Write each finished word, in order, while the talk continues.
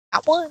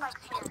got one.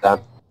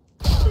 Done.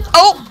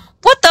 Oh,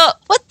 what the?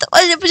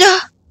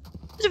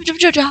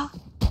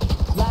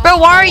 Bro,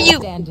 why are you?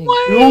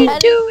 What are you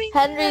doing?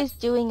 Henry's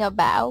doing a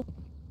bow.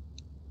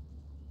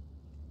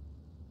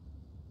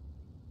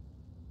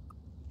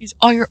 Use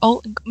all your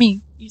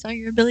use all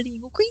your ability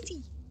and go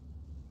crazy.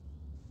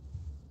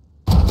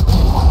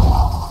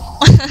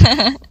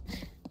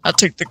 I'll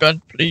take the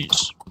gun,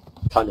 please.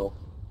 Tunnel.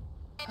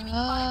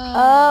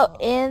 Oh,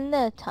 in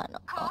the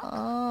tunnel.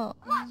 Oh.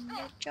 In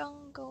the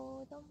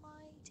jungle, the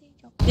mighty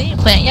jungle. They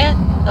didn't plant yet?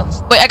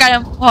 Oh, wait, I got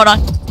him. Hold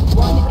on.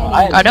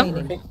 Got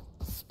him.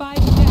 Spike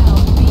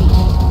down B.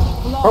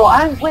 Bro,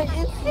 I'm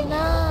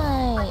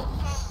Nice.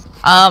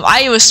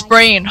 I was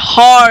spraying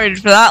hard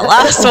for that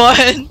last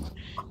one.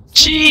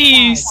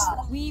 Jeez.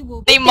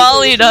 They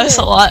mollied us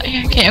a lot.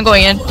 Okay, I'm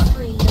going in.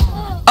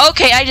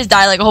 Okay, I just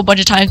died like a whole bunch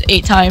of times.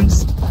 8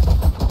 times.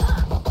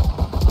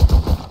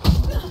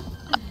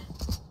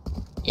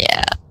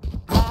 Yeah.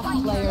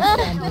 Last player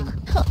standing.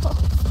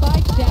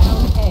 Spike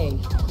down A.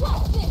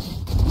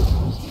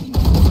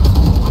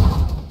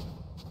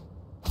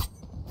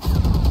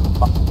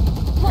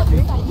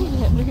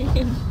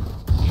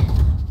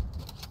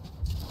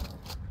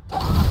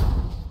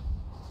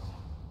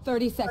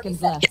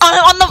 $30 left.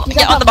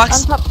 On the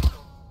box. On top.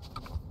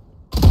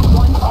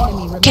 One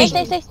enemy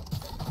remaining. Stay.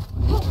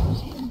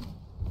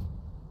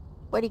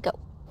 Where'd he go?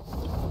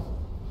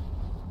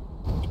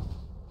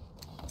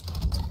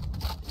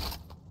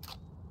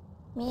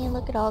 Man,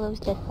 look at all those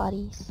dead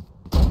bodies.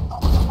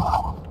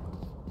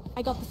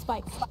 I got the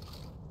spike.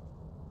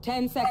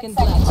 10 seconds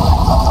left.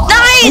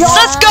 Nice!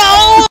 Let's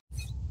go!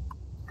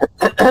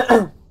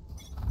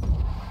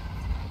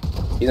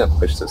 He's gonna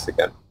push this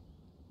again.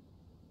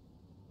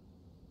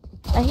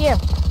 I hear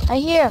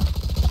him.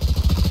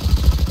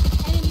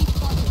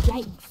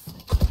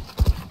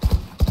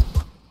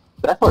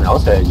 That's one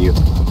else at you.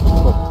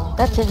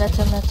 That's him.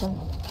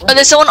 Oh,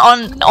 there's someone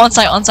on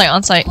site. Let's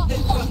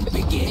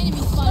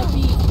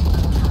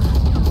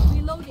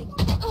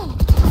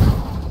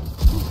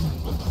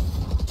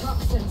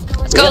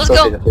go.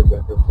 Okay.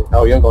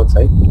 Oh, you're gonna go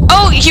inside?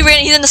 Oh, he ran.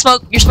 He's in the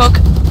smoke. Your smoke.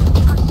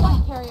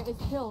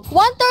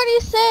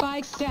 136.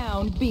 Spike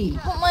down B.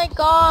 Oh my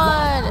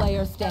god.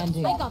 Player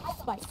standing. I got the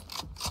spike.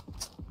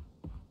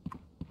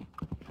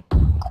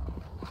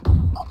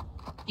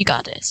 You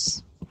got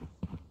this.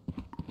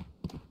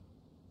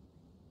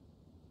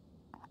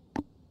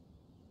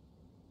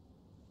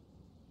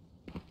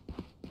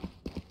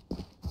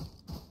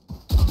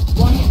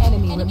 One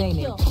enemy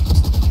remaining.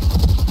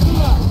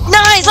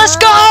 Nice. Let's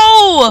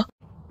go.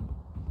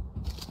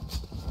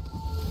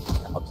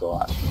 Helps a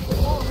lot.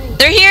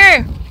 They're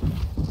here.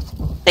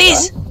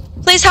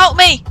 Please help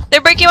me. They're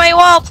breaking my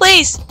wall.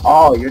 Please.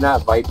 Oh, you're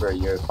not Viper.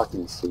 You're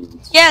fucking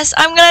Siege. Yes,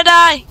 I'm gonna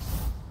die.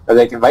 Or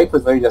like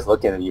Viper's literally just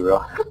looking at you, bro.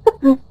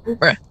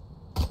 Bruh.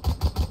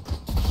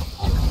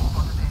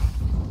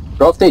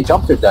 Bro, if they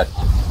jump, they're dead.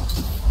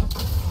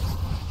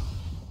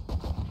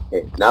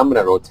 Okay, now I'm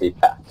gonna rotate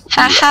back.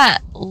 Haha,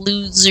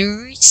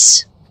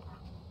 losers.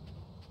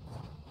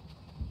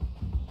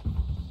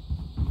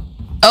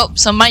 Oh,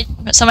 some might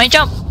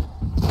jump.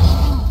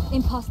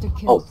 Imposter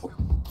kill. Oh,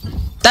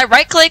 That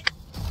right click.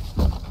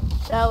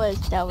 That was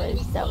a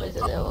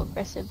little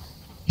aggressive.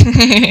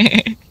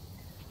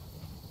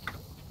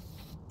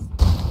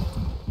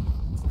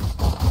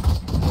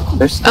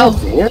 they're still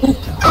there?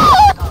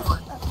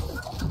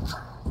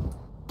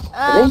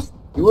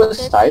 You were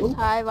styling?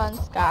 Hive on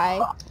Sky.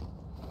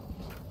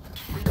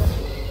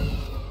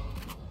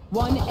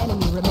 One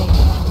enemy remaining.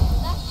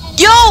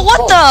 Yo,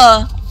 what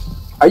the?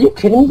 Are you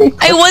kidding me?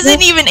 I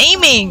wasn't even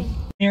aiming.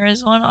 There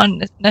is one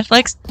on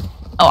Netflix.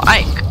 Oh,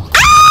 I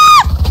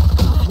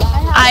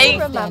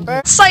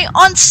remember. Sight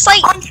on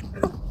sight.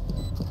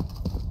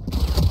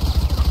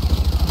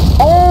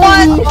 Oh,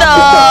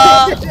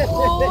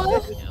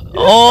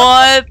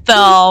 What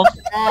the?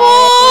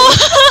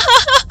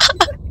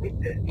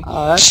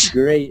 oh, that's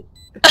great.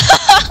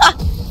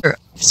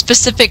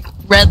 Specific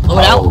red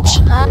loadout.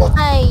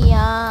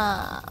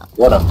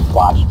 What a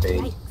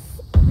flashbang.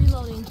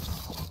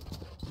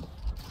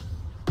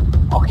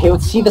 Okay,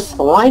 let's see this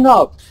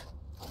lineup.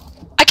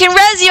 I can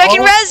res you. I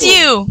can res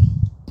you.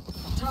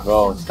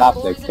 Bro,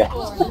 stop this guy.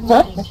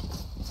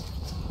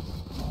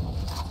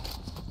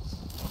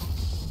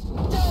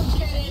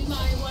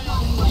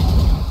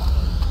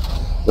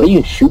 What do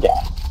you shoot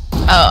at?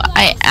 Oh,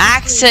 I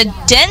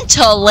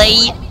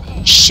accidentally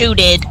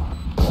shooted.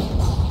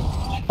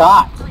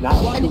 Shot, not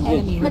one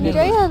enemy.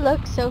 Andrea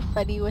looks so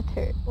funny with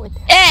her.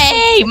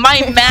 Hey,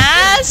 my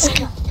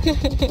mask.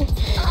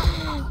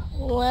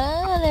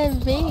 Well, I'm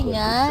being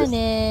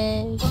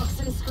honest.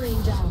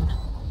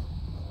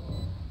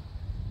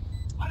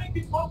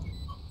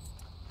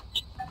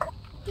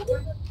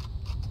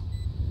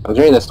 I'm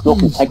doing the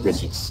smoke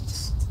integrity.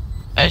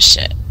 Oh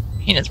shit,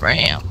 he knows where I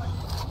am.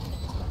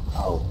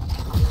 Oh.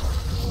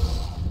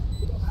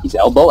 He's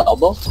elbow?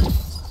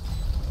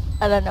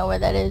 I don't know where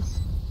that is.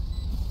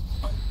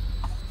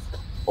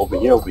 Over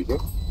here.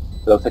 It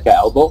looks like an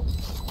elbow.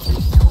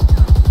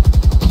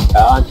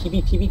 On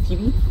TV.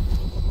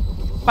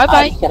 What Bye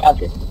bye. Get out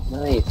there.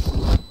 Nice.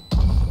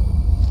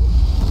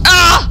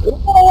 Ah!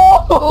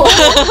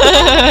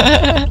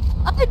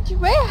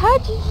 Andre,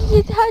 how'd you?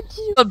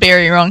 Spelled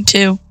berry wrong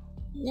too.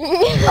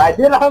 I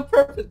did it on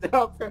purpose. Did it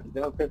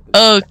on purpose.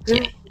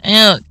 Okay.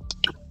 Yeah.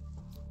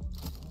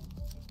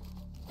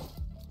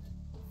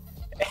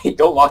 Hey,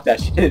 don't walk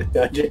that shit,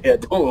 Andrea.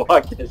 Don't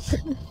walk that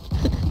shit.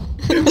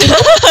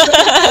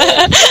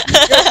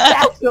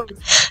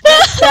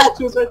 Your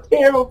statues are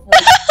terrible.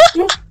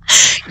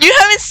 You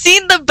haven't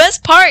seen the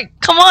best part.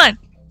 Come on.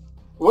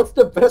 What's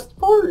the best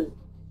part?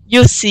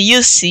 You'll see.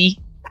 You'll see.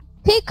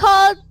 He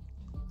called.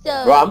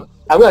 Bro,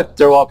 I'm gonna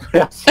throw up.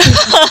 Let's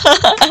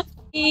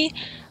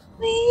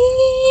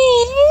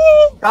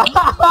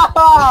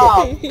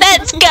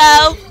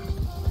go.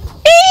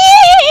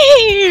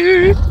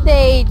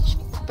 Sage,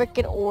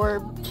 frickin'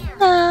 orb.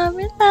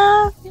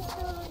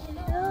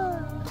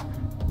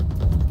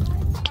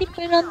 Keep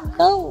it on the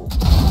low.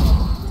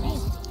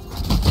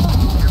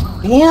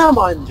 Damn,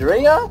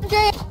 Andrea.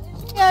 Andre,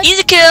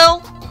 Easy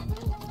kill.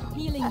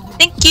 Healing.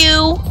 Thank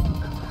you.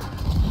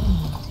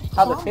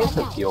 How the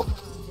phantom feel?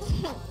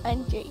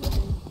 Andre.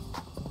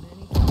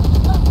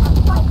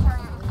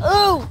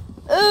 Ooh,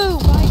 ooh.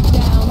 Spike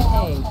down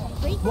A.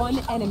 One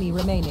enemy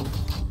remaining.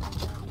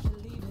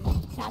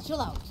 Satchel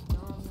out.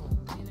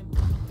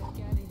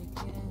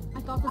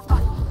 I got the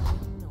spike.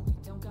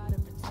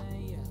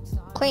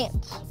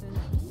 Plant.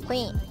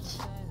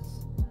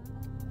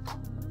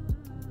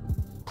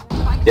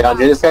 Yeah,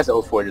 Andrea, this guy's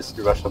 0-4. Just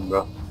rush him,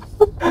 bro.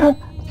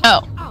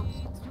 Oh,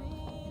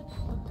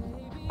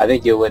 I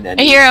think you'll win. I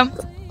hear him.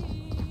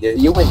 Yeah,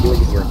 you win.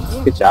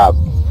 Good job.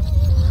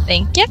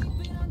 Thank you.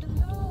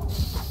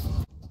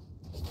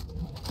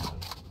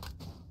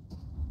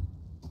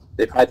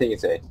 They probably think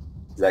it's A.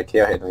 Is that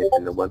KO hit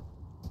in the one?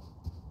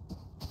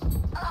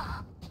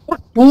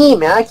 Fuck me,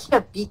 man. I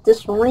can't beat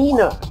this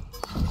arena.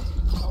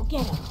 Go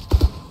get him.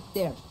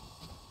 There.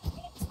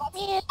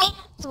 Man,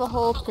 the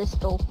whole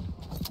pistol.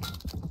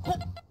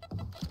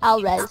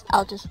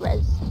 I'll just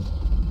res.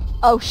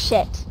 Oh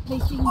shit.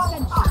 Placing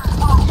sentry.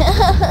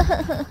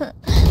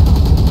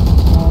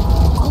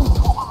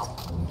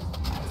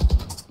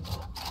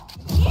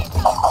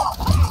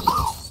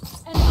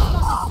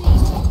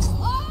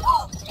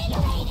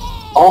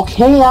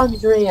 Okay,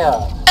 Andrea.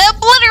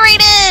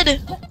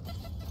 Obliterated.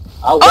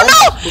 Oh no!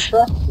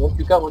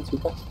 One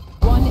Tuka.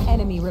 One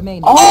enemy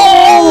remaining.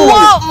 Oh,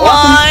 what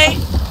my?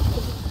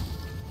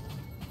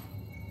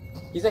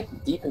 He's like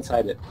deep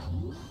inside it.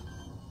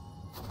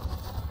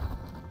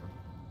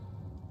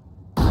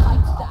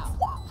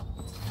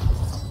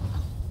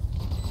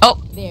 Oh,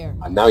 There.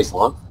 Now he's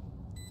long.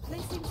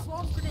 Placing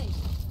swarm grenade.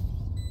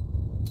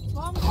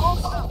 Swarm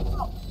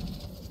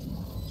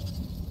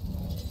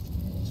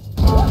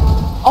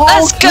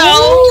let's go.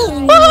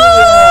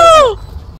 Yeah.